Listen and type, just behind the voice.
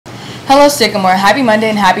Hello Sycamore, happy Monday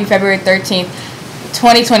and happy February 13th,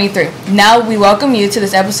 2023. Now we welcome you to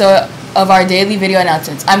this episode of our daily video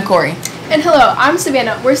announcements. I'm Corey. And hello, I'm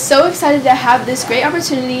Savannah. We're so excited to have this great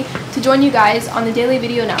opportunity to join you guys on the daily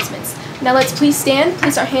video announcements. Now let's please stand,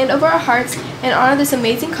 place our hand over our hearts, and honor this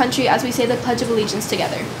amazing country as we say the Pledge of Allegiance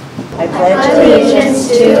together. I pledge allegiance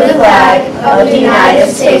to the flag of the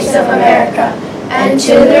United States of America and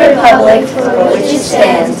to the republic for which it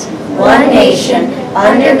stands, one nation,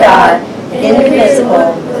 under God,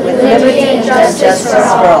 indivisible, with liberty and justice for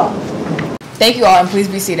all. Thank you all, and please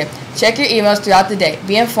be seated. Check your emails throughout the day.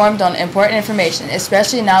 Be informed on important information,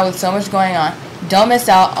 especially now with so much going on. Don't miss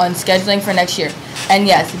out on scheduling for next year. And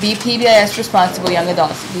yes, be PBIS responsible young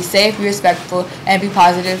adults. Be safe, be respectful, and be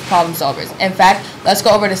positive problem solvers. In fact, let's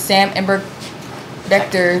go over to Sam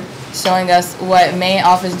Vector showing us what main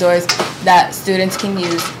office doors that students can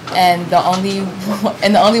use and the only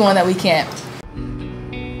one that we can't.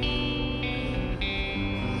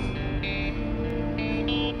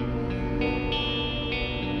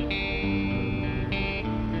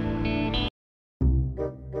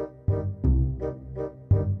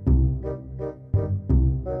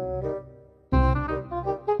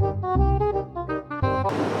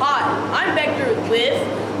 Hi, I'm Vector with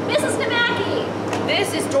Mrs. Namaki.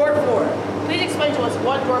 This is door 4. Please explain to us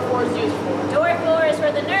what door 4 is used for. Door 4 is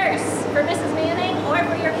for the nurse, for Mrs. Manning, or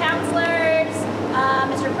for your counselors,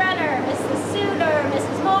 Mr. Brenner, Mrs. Suter,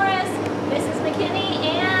 Mrs. Morris, Mrs. McKinney,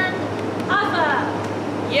 and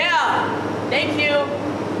Hoffa. Yeah, thank you.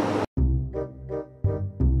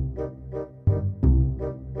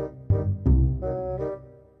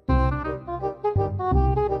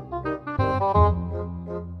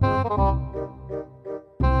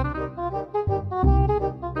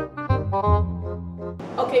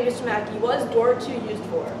 Okay, Mr. Mackey, what is door 2 used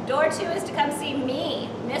for? Door 2 is to come see me,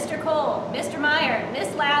 Mr. Cole, Mr. Meyer,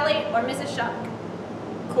 Miss Lally, or Mrs. Shuck.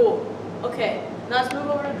 Cool. Okay, now let's move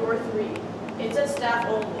over to door 3. It says staff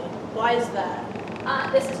only. Why is that?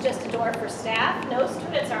 This is just a door for staff. No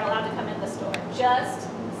students are allowed to come in this door. Just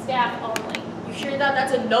staff only. You hear that?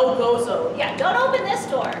 That's a no-go zone. Yeah, don't open this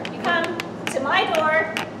door. You come to my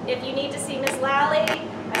door if you need to see Miss Lally,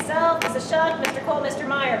 myself, Mrs. Shuck, Mr. Cole, Mr.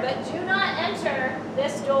 Meyer, but do not enter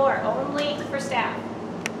this door, only for staff.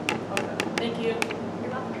 Okay, thank you. You're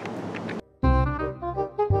welcome.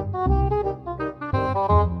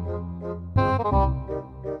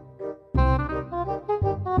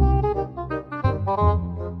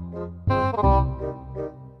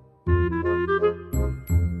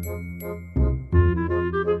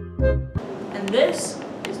 And this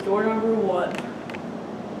is door number 1.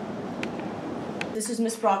 This is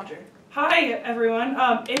Miss Proctor. Hi everyone.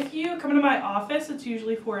 If you come into my office, it's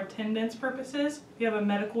usually for attendance purposes. If you have a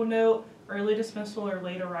medical note, early dismissal, or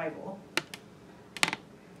late arrival.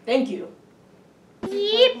 Thank you.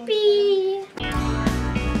 Yippee!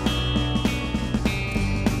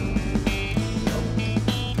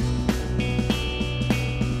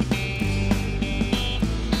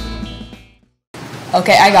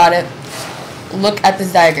 Okay, I got it. Look at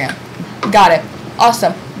this diagram. Got it.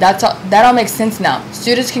 Awesome. That all makes sense now.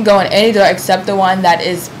 Students can go in any door except the one that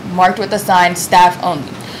is marked with the sign staff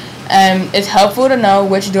only. It's helpful to know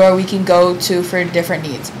which door we can go to for different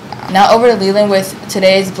needs. Now over to Leland with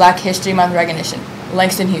today's Black History Month recognition.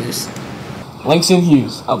 Langston Hughes. Langston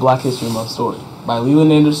Hughes, A Black History Month Story by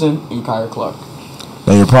Leland Anderson and Kyra Clark.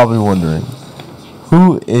 Now you're probably wondering,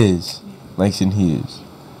 who is Langston Hughes?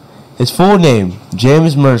 His full name,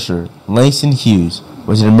 James Mercer Langston Hughes,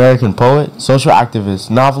 was an American poet, social activist,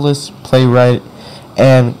 novelist, playwright,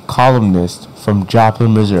 and columnist from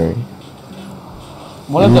Joplin, Missouri.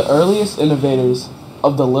 One of the earliest innovators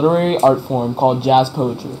of the literary art form called jazz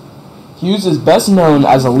poetry, Hughes is best known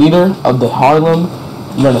as a leader of the Harlem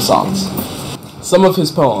Renaissance. Some of his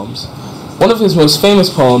poems. One of his most famous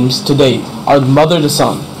poems to date are Mother to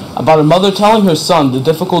Son, about a mother telling her son the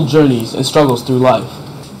difficult journeys and struggles through life.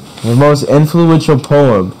 The most influential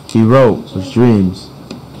poem he wrote was Dreams.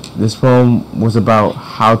 This poem was about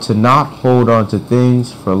how to not hold on to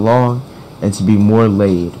things for long and to be more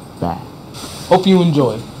laid back. Hope you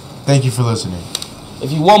enjoy. Thank you for listening.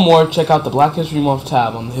 If you want more, check out the Black History Month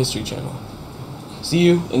tab on the History Channel. See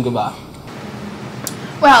you and goodbye.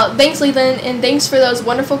 Wow, thanks Leland, and thanks for those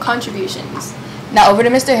wonderful contributions. Now over to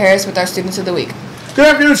Mr. Harris with our Students of the Week. Good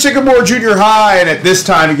afternoon, Sycamore Junior High, and at this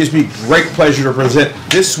time it gives me great pleasure to present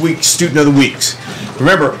this week's Student of the Weeks.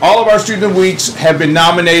 Remember, all of our Student of the Weeks have been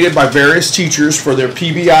nominated by various teachers for their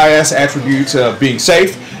PBIS attributes of being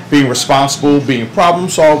safe, being responsible, being a problem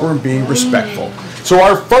solver, and being respectful. So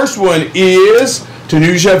our first one is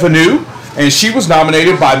Tanuja Vanu. and she was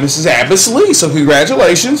nominated by Mrs. Abbas Lee. So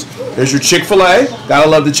congratulations. There's your Chick-fil-A. Gotta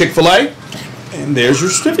love the Chick-fil-A. And there's your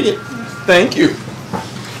certificate. Thank you.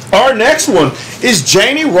 Our next one is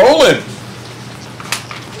Janie Rowland.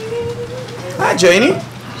 Hi, Janie.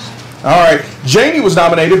 All right. Janie was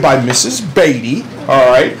nominated by Mrs. Beatty. All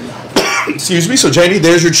right. Excuse me. So, Janie,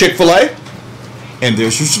 there's your Chick-fil-A. And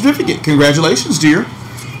there's your certificate. Congratulations, dear.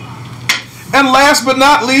 And last but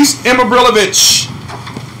not least, Emma Brilovich.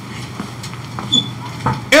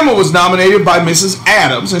 Emma was nominated by Mrs.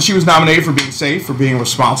 Adams, and she was nominated for being safe, for being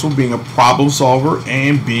responsible, being a problem solver,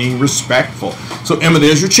 and being respectful. So, Emma,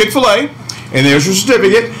 there's your Chick-fil-A, and there's your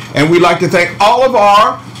certificate. And we'd like to thank all of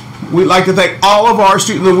our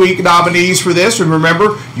Student of the Week nominees for this. And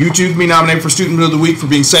remember, you too can be nominated for Student of the Week for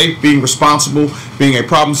being safe, being responsible, being a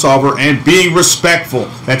problem solver, and being respectful.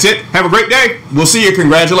 That's it. Have a great day. We'll see you.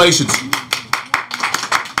 Congratulations.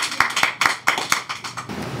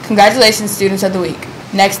 Congratulations, Students of the Week.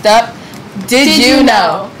 Next up, did you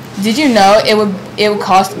know? Did you know it would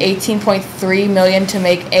cost $18.3 million to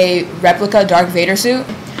make a replica Darth Vader suit?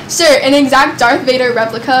 Sure, an exact Darth Vader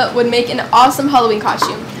replica would make an awesome Halloween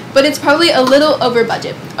costume, but it's probably a little over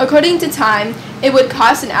budget. According to Time, it would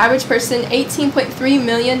cost an average person $18.3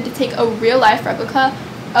 million to take a real-life replica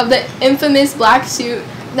of the infamous black suit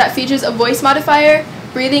that features a voice modifier,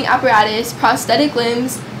 breathing apparatus, prosthetic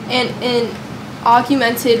limbs, and an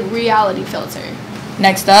augmented reality filter.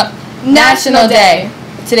 Next up, National Day.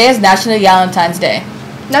 Today is National Galentine's Day.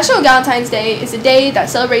 National Galentine's Day is a day that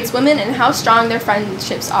celebrates women and how strong their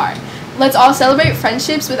friendships are. Let's all celebrate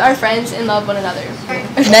friendships with our friends and love one another.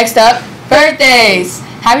 Next up, birthdays.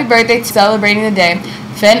 Happy birthday to celebrating the day,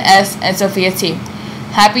 Finn S. and Sophia T.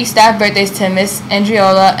 Happy staff birthdays to Miss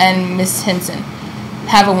Andriola and Miss Hinson.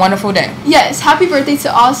 Have a wonderful day. Yes, happy birthday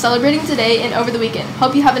to all celebrating today and over the weekend.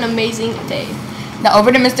 Hope you have an amazing day. Now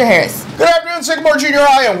over to Mr. Harris. Good afternoon, Sycamore Junior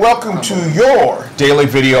High, and welcome to your daily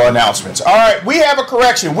video announcements. All right, we have a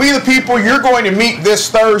correction. We the People, you're going to meet this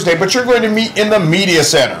Thursday, but you're going to meet in the Media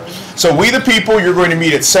Center. So We the People, you're going to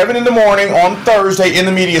meet at 7 in the morning on Thursday in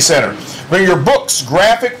the Media Center. Bring your books,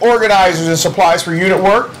 graphic organizers, and supplies for unit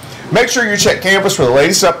work. Make sure you check Canvas for the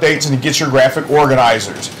latest updates and to get your graphic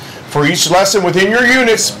organizers. For each lesson within your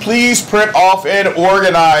units, please print off an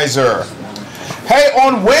organizer. Hey,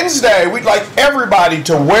 on Wednesday, we'd like everybody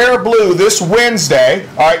to wear blue this Wednesday,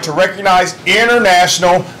 all right, to recognize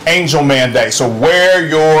International Angel Man Day. So wear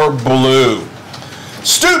your blue.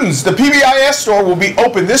 Students, the PBIS store will be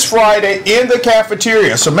open this Friday in the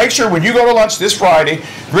cafeteria. So make sure when you go to lunch this Friday,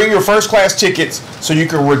 bring your first class tickets so you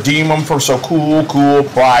can redeem them for some cool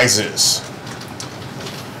prizes.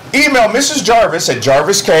 Email Mrs. Jarvis at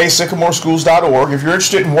jarvisk@sycamoreschools.org if you're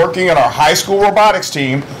interested in working in our high school robotics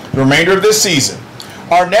team the remainder of this season.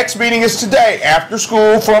 Our next meeting is today after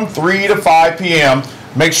school from 3 to 5 p.m.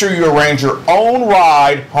 Make sure you arrange your own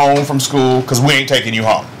ride home from school because we ain't taking you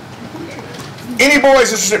home. Any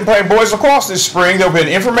boys interested in playing boys lacrosse this spring, there will be an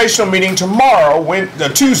informational meeting tomorrow,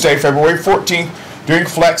 Tuesday, February 14th, during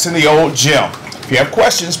Flex in the old gym. If you have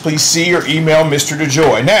questions, please see or email Mr.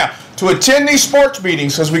 DeJoy. Now, to attend these sports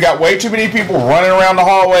meetings, because we got way too many people running around the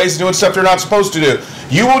hallways doing stuff they're not supposed to do,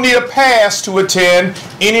 you will need a pass to attend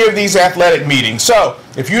any of these athletic meetings. So,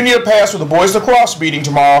 if you need a pass for the boys lacrosse meeting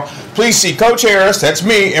tomorrow, please see Coach Harris, that's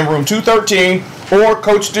me, in room 213, or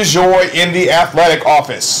Coach DeJoy in the athletic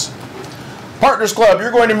office. Partners Club,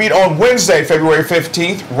 you're going to meet on Wednesday, February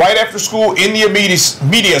 15th, right after school in the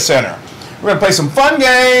Media Center. We're going to play some fun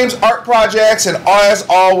games, art projects, and as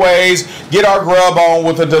always, get our grub on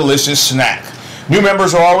with a delicious snack. New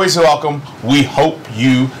members are always welcome. We hope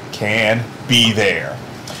you can be there.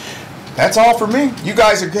 That's all for me. You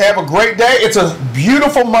guys have a great day. It's a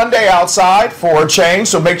beautiful Monday outside for a change,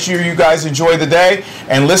 so make sure you guys enjoy the day.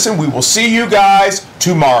 And listen, we will see you guys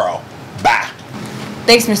tomorrow. Bye.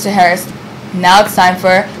 Thanks, Mr. Harris. Now it's time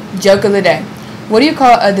for Joke of the Day. What do you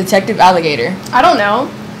call a detective alligator? I don't know.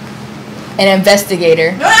 An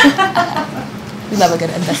investigator. We love a good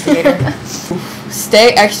investigator.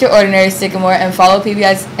 Stay extraordinary, Sycamore, and follow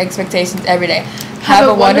PBI's expectations every day. Have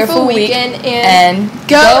a wonderful weekend and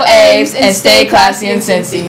go A's and stay classy and Cincy.